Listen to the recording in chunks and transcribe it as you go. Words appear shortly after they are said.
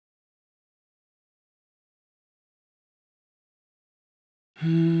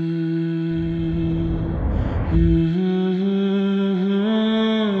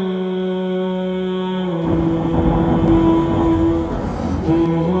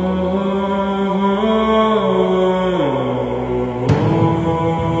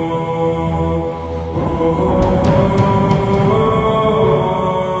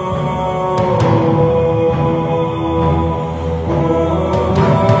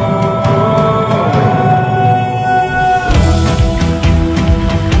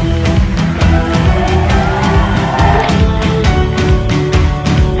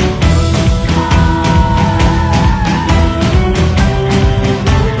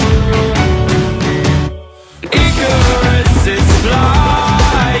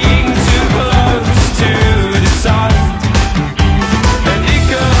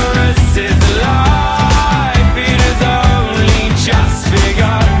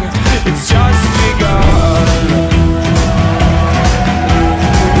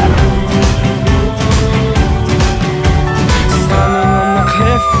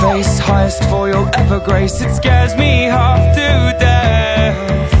Highest for your ever grace, it scares me half to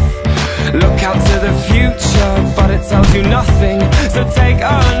death. Look out to the future, but it tells you nothing, so take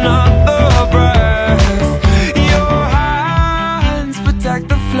another breath. Your hands protect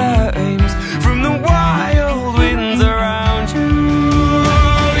the flames from the wild winds around you.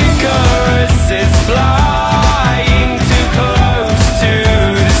 Icarus is flying too close to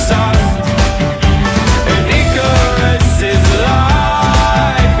the sun, and Icarus is life.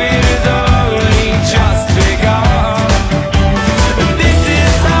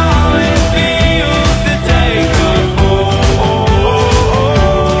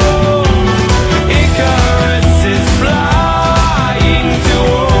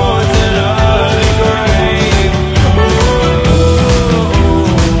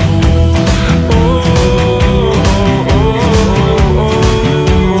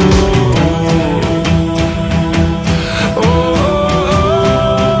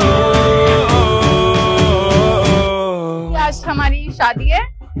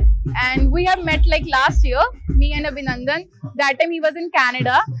 And we have met like last year, me and Abhinandan. That time he was in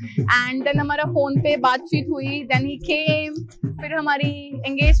Canada, and then हमारा phone पे बातचीत हुई. Then he came, फिर हमारी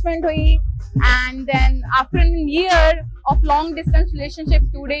engagement हुई, and then after a year of long distance relationship,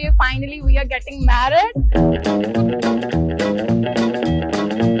 today finally we are getting married.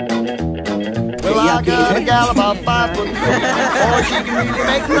 Well, I got a gal about 5 foot 3, or she can really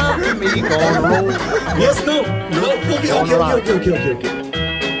make love to me. Gonna roll. Yes, no. Okay.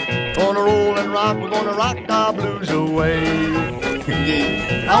 Gonna roll and rock, we're gonna rock our blues away.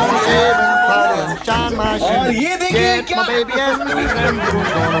 I wanna live and party and shine my shoes. Get my baby and me and we're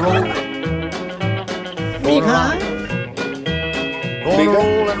gonna roll. Megha? Gonna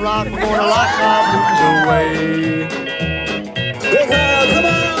roll and rock, we're gonna rock our blues away. Megha, come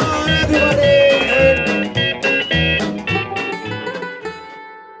on, everybody!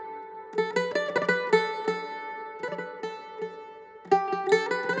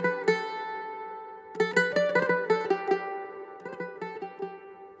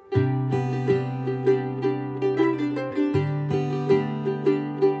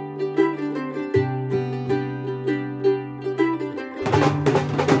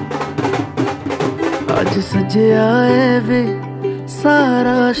 आज सजया है वे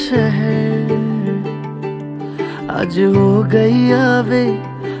सारा शहर, आज हो गई आवे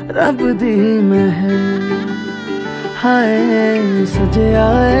रब दी महर। हाय सजया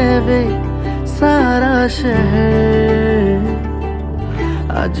है वे सारा शहर,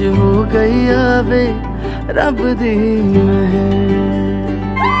 आज हो गई आवे रब दी महर।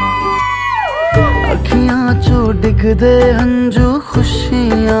 अखियां चो डिगदे हंजू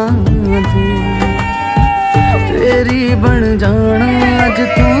खुशियां दे, तेरी बन जाना अज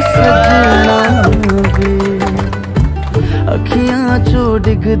तू सजना वे। अखियां चो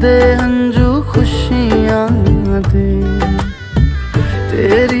डिगदे हंजू खुशियां दे,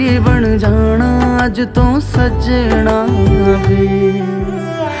 तेरी बन जाना अज तू सजना वे।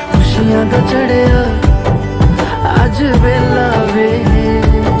 खुशियां दा चढ़िया अज वेला वे,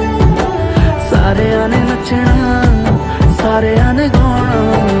 सारेयां ने नचना सारेयां ने गाना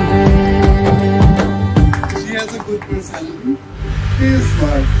वे। Good personality. She is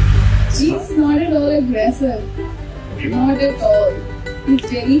smart. She's not at all aggressive. Not at all. He's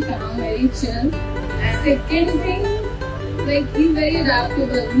very calm, very chill. And second thing, like he's very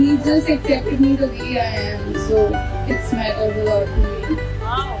adaptable. He just accepted me the way I am. So it's matters a lot to me.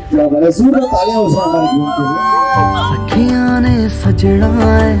 क्या बात है, सूरज तालियां उस पर मार। सखियां ने सजना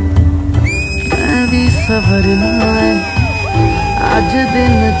है, मैं भी सवरना है। आज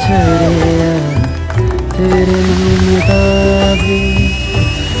दिन चढ़े तेरे नाम दा वे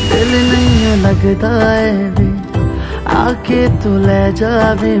दिल नहीं लगदा है वे आके तू ले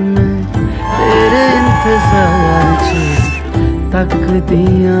जावे मैं तेरे इंतजार च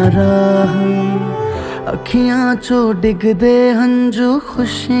तकदियां राह अखियां चो डिगदे हंजू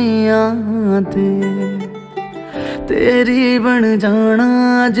खुशियां दे तेरी बन जाना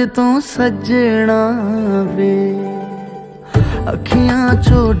अज तो सजना वे अखियां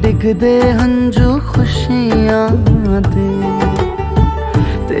चो डिगदे हंजू खुशियां दे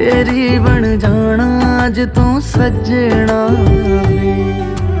तेरी बन जाना अज तो सजना वे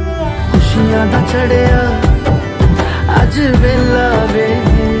खुशियां दा चढ़िया अज वेला वे